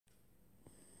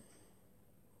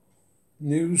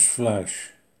News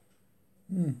flash.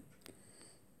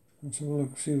 Let's have a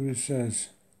look, see what it says.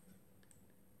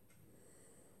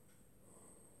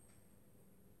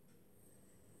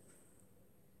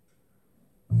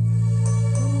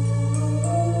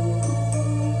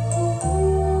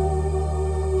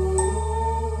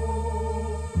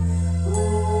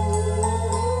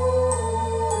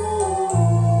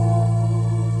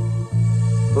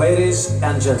 Ladies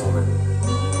and gentlemen,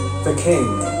 the king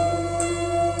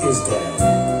is dead.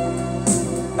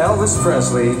 Elvis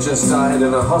Presley just died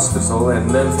in a hospital in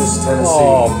Memphis, Tennessee.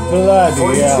 Oh, bloody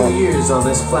 42 hell. years on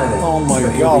this planet. Oh my but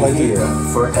God, he'll I be did. here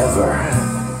forever.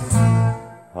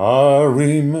 I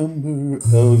remember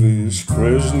Elvis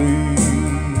Presley.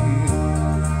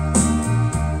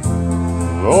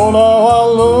 Lord, how I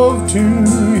love to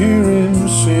hear him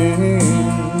sing.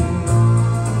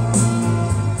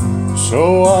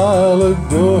 So I'll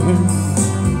adore him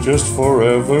just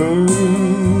forever.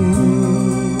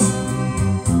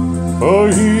 For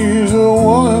he's the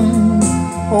one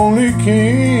only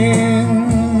king.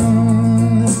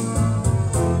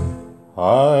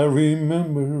 I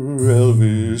remember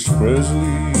Elvis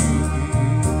Presley,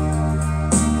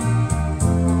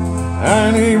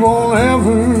 and he won't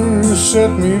ever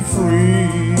set me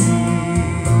free.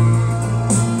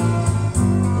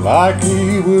 Like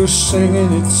he was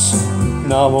singing, it's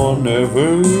now or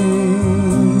never.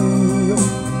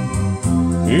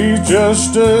 He's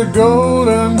just a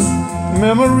golden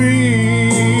memory.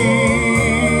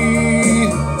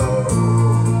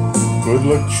 Good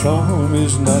luck charm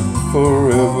is not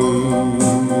forever.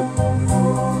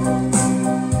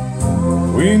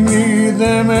 We need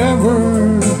them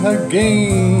ever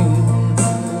again.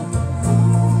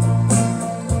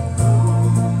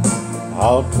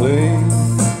 I'll play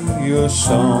your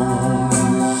songs,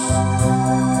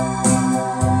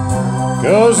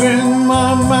 'cause in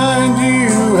my mind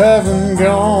you haven't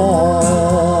gone.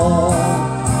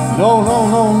 No, no,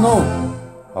 no, no.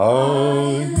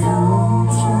 Are you?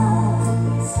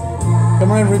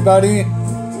 Come on, everybody.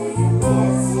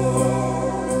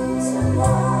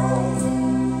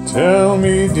 Tell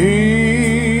me,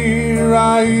 dear,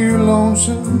 are you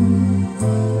lonesome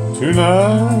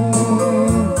tonight?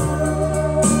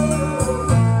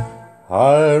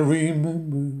 I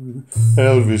remember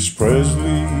Elvis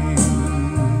Presley.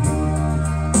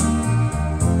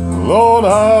 Lord,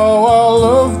 how I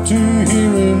love to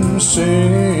hear him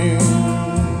sing.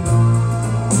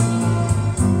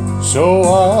 So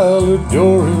I'll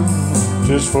adore him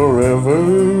just forever.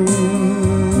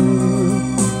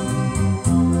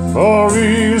 For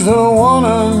he's the one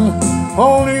and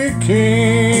only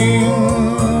king.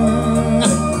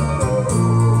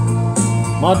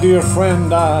 My dear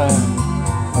friend, I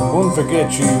won't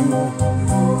forget you.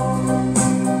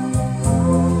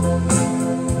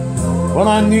 When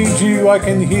I need you, I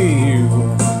can hear you.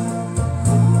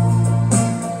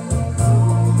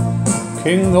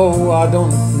 King, though I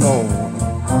don't know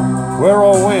where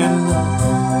or when,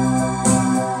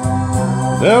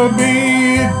 there'll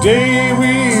be a day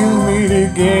we'll meet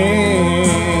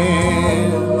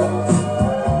again.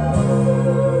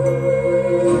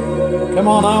 Come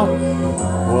on now.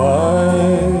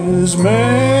 Wise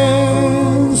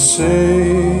men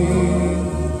say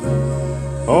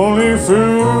only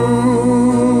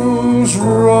fools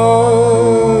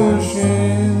rush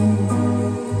in.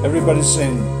 Everybody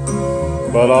sing.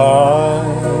 But I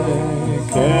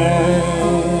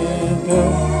can't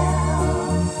help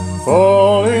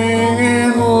falling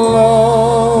in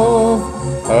love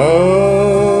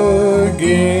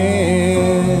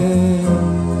again.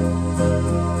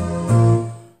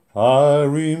 I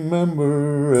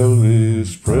remember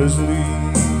Elvis Presley.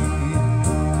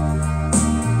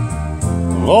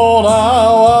 Lord,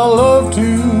 how I love to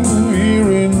hear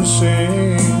him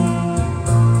sing.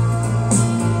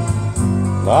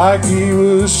 Like he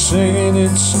was singing,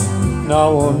 it's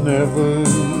now or never.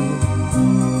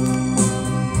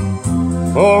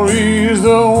 For he's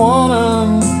the one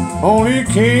and only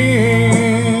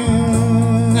king.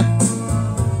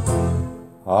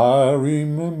 I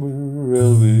remember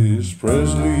Elvis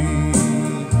Presley,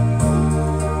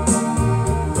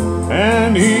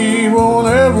 and he won't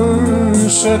ever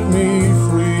set me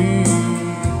free.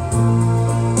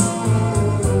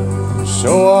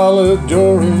 So I'll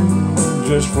adore him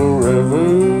just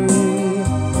forever.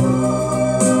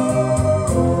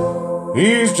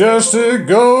 He's just a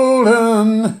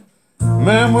golden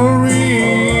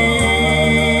memory.